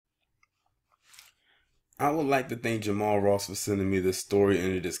I would like to thank Jamal Ross for sending me this story,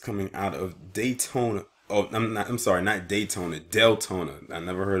 and it is coming out of Daytona. Oh, I'm sorry, not Daytona, Deltona. I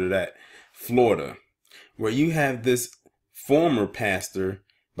never heard of that. Florida, where you have this former pastor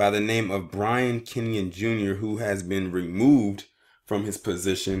by the name of Brian Kenyon Jr., who has been removed from his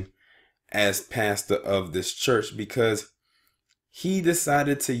position as pastor of this church because he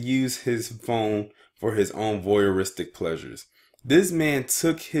decided to use his phone for his own voyeuristic pleasures. This man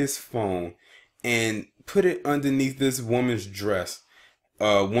took his phone and put it underneath this woman's dress,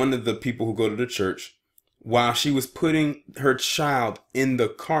 one of the people who go to the church, while she was putting her child in the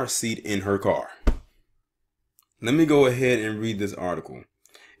car seat in her car. Let me go ahead and read this article.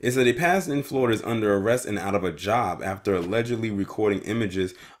 It said a pastor in Florida is under arrest and out of a job after allegedly recording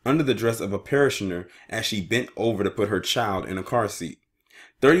images under the dress of a parishioner as she bent over to put her child in a car seat.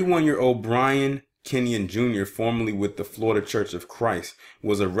 31-year-old Brian Kenyon Jr., formerly with the Florida Church of Christ,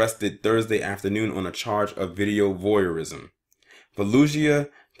 was arrested Thursday afternoon on a charge of video voyeurism. Volusia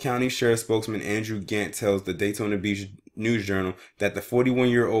County Sheriff spokesman Andrew Gant tells the Daytona Beach News Journal that the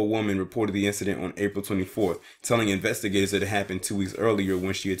 41-year-old woman reported the incident on April 24th, telling investigators that it happened 2 weeks earlier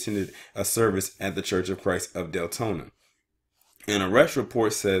when she attended a service at the Church of Christ of Deltona. An arrest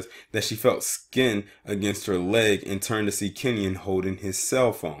report says that she felt skin against her leg and turned to see Kenyon holding his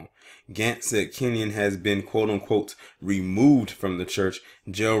cell phone. Gant said Kenyon has been quote-unquote removed from the church.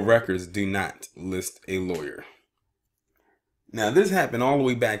 Jail records do not list a lawyer. Now, this happened all the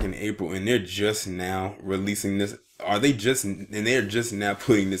way back in April, and they're just now releasing this. They're just now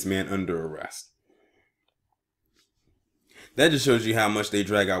putting this man under arrest. That just shows you how much they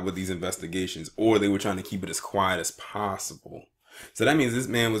drag out with these investigations, or they were trying to keep it as quiet as possible. So that means this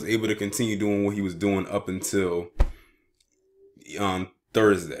man was able to continue doing what he was doing up until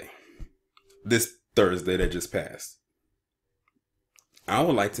Thursday. This Thursday that just passed. I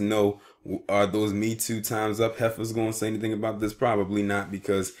would like to know, are those Me Too times up heifers going to say anything about this? Probably not,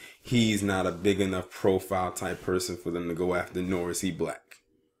 because he's not a big enough profile type person for them to go after, nor is he black.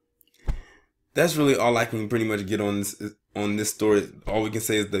 That's really all I can pretty much get on this story. All we can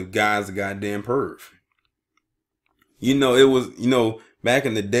say is the guy's a goddamn perv. Back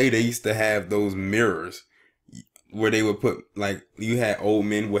in the day, they used to have those mirrors where they would put, like, you had old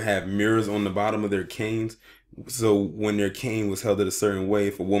men would have mirrors on the bottom of their canes. So when their cane was held in a certain way,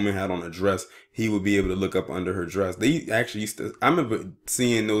 if a woman had on a dress, he would be able to look up under her dress. They actually used to, I remember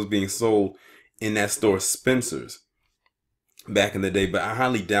seeing those being sold in that store, Spencer's, back in the day, but I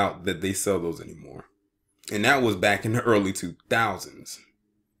highly doubt that they sell those anymore. And that was back in the early 2000s.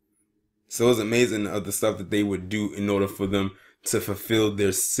 So it was amazing of the stuff that they would do in order for them to fulfill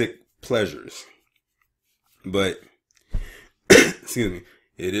their sick pleasures. But, excuse me,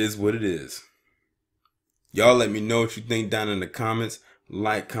 it is what it is. Y'all let me know what you think down in the comments.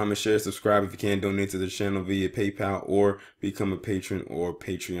 Like, comment, share, subscribe if you can. Donate to the channel via PayPal or become a patron or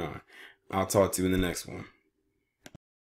Patreon. I'll talk to you in the next one.